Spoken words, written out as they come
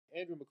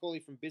Andrew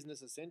McCauley from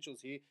Business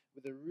Essentials here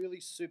with a really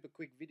super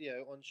quick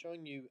video on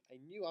showing you a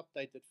new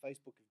update that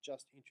Facebook have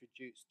just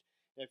introduced.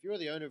 Now, if you're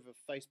the owner of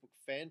a Facebook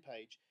fan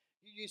page,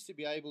 you used to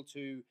be able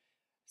to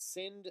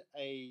send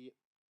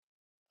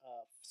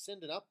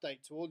send an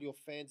update to all your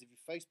fans of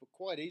your Facebook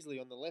quite easily.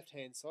 On the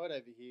left-hand side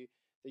over here,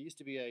 there used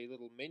to be a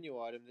little menu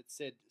item that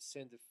said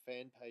send a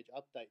fan page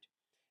update.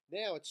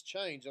 Now it's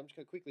changed. I'm just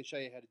going to quickly show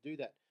you how to do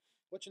that.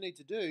 What you need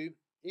to do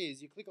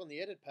is you click on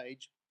the edit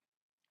page,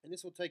 and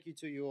this will take you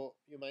to your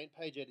main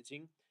page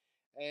editing.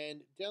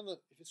 And if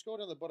you scroll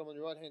down the bottom on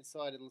the right hand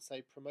side, it'll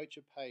say promote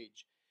your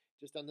page.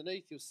 Just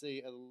underneath, you'll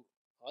see a little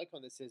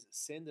icon that says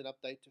send an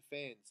update to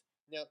fans.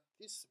 Now,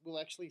 this will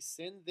actually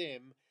send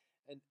them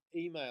an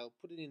email,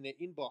 put it in their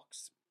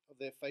inbox of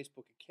their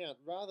Facebook account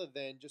rather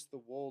than just the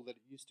wall that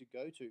it used to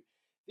go to.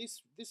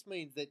 This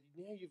means that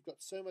now you've got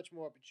so much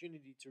more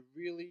opportunity to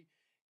really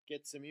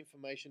get some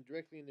information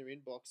directly in their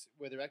inbox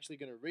where they're actually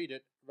going to read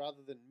it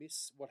rather than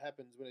miss what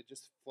happens when it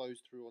just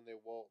flows through on their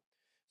wall.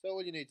 So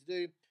all you need to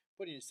do,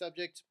 put in your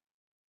subject,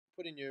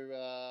 put in your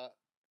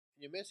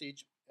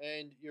message,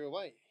 and you're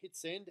away. Hit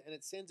send, and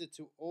it sends it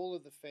to all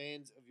of the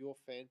fans of your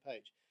fan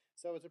page.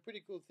 So it's a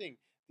pretty cool thing.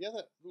 The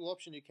other little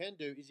option you can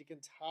do is you can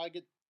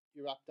target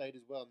your update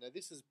as well. Now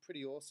this is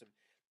pretty awesome.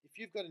 If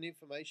you've got an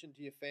information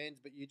to your fans,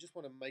 but you just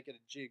want to make it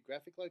a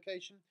geographic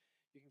location,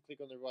 you can click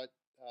on the right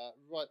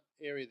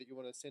area that you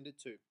want to send it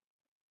to.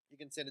 You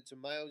can send it to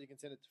male, you can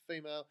send it to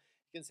female,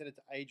 you can send it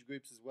to age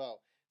groups as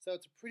well. So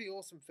it's a pretty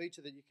awesome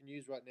feature that you can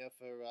use right now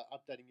for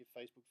updating your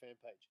Facebook fan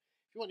page.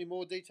 If you want any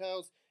more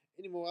details,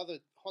 any more other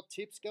hot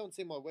tips, go and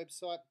see my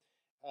website,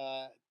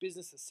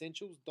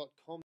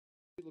 businessessentials.com.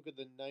 Look at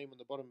the name on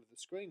the bottom of the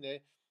screen there.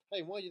 Hey,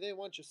 and while you're there,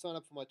 why don't you sign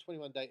up for my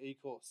 21-day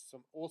e-course?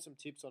 Some awesome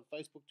tips on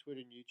Facebook,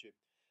 Twitter, and YouTube.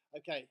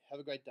 Okay, have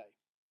a great day.